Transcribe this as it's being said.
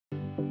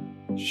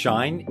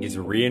Shine is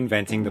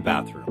reinventing the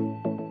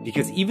bathroom.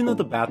 Because even though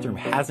the bathroom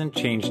hasn't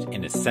changed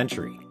in a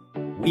century,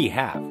 we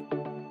have.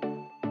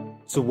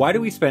 So why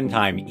do we spend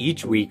time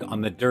each week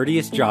on the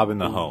dirtiest job in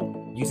the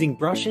home, using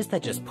brushes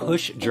that just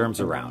push germs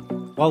around,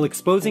 while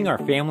exposing our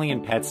family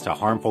and pets to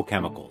harmful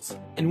chemicals?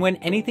 And when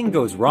anything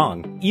goes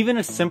wrong, even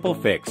a simple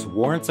fix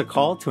warrants a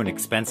call to an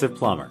expensive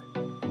plumber.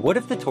 What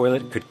if the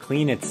toilet could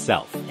clean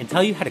itself and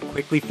tell you how to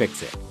quickly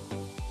fix it?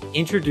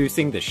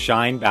 Introducing the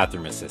Shine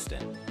Bathroom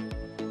Assistant.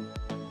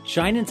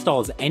 Shine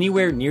installs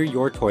anywhere near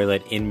your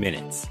toilet in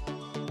minutes.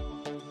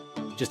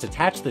 Just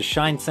attach the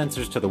Shine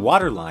sensors to the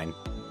water line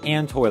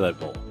and toilet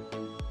bowl.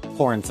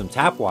 Pour in some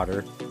tap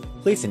water,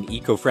 place an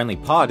eco-friendly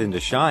pod into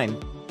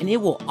Shine, and it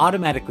will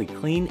automatically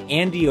clean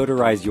and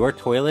deodorize your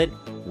toilet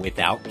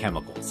without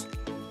chemicals.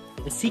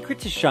 The secret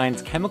to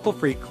Shine's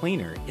chemical-free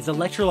cleaner is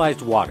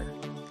electrolyzed water.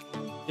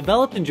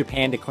 Developed in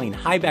Japan to clean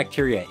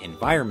high-bacteria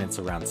environments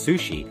around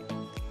sushi,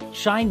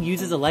 Shine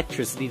uses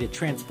electricity to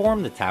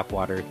transform the tap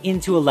water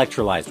into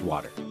electrolyzed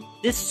water.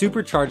 This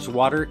supercharged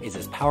water is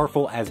as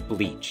powerful as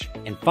bleach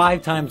and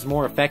 5 times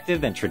more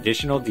effective than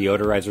traditional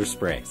deodorizer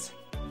sprays.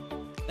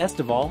 Best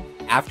of all,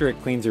 after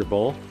it cleans your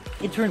bowl,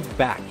 it turns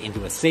back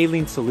into a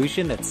saline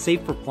solution that's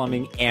safe for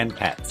plumbing and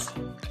pets,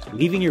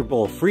 leaving your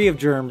bowl free of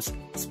germs,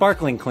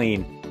 sparkling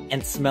clean,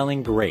 and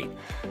smelling great,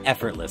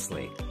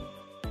 effortlessly.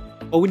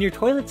 But when your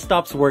toilet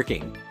stops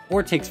working,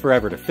 or takes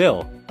forever to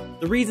fill,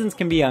 the reasons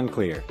can be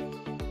unclear.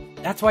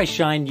 That's why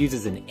Shine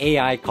uses an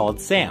AI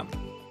called Sam.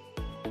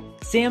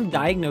 Sam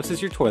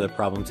diagnoses your toilet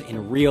problems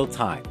in real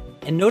time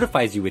and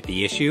notifies you with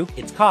the issue,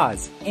 its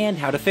cause, and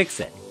how to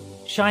fix it.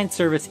 Shine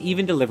service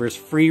even delivers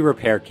free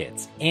repair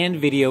kits and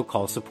video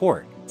call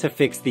support to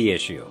fix the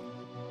issue.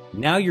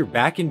 Now you're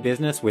back in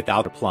business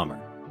without a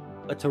plumber.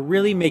 But to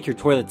really make your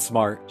toilet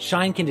smart,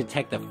 Shine can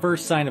detect the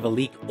first sign of a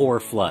leak or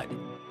flood.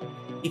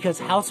 Because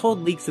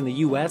household leaks in the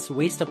US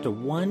waste up to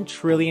 1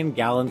 trillion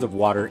gallons of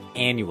water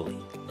annually.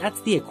 That's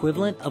the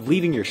equivalent of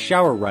leaving your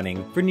shower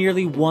running for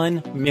nearly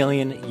 1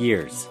 million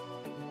years.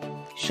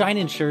 Shine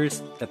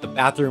ensures that the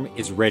bathroom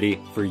is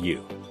ready for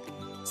you,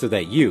 so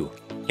that you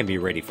can be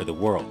ready for the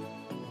world.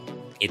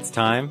 It's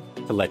time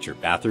to let your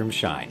bathroom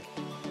shine.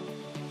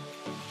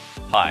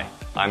 Hi,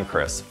 I'm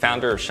Chris,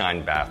 founder of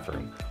Shine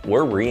Bathroom.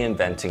 We're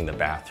reinventing the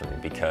bathroom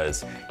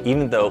because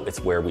even though it's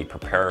where we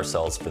prepare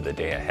ourselves for the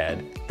day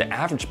ahead, the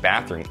average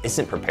bathroom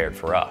isn't prepared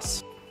for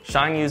us.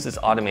 Shine uses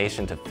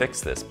automation to fix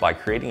this by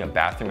creating a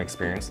bathroom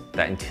experience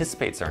that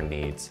anticipates our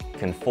needs,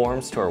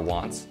 conforms to our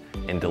wants,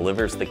 and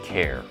delivers the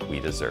care we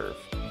deserve.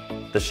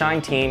 The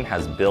Shine team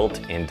has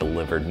built and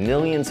delivered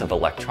millions of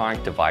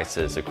electronic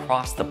devices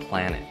across the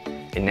planet,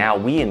 and now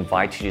we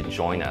invite you to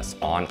join us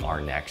on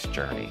our next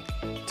journey.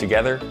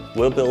 Together,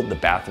 we'll build the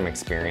bathroom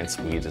experience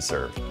we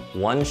deserve,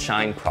 one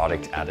Shine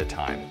product at a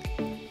time.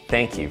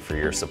 Thank you for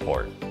your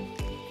support.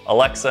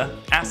 Alexa,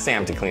 ask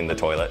Sam to clean the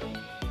toilet.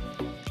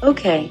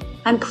 Okay,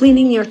 I'm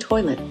cleaning your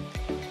toilet.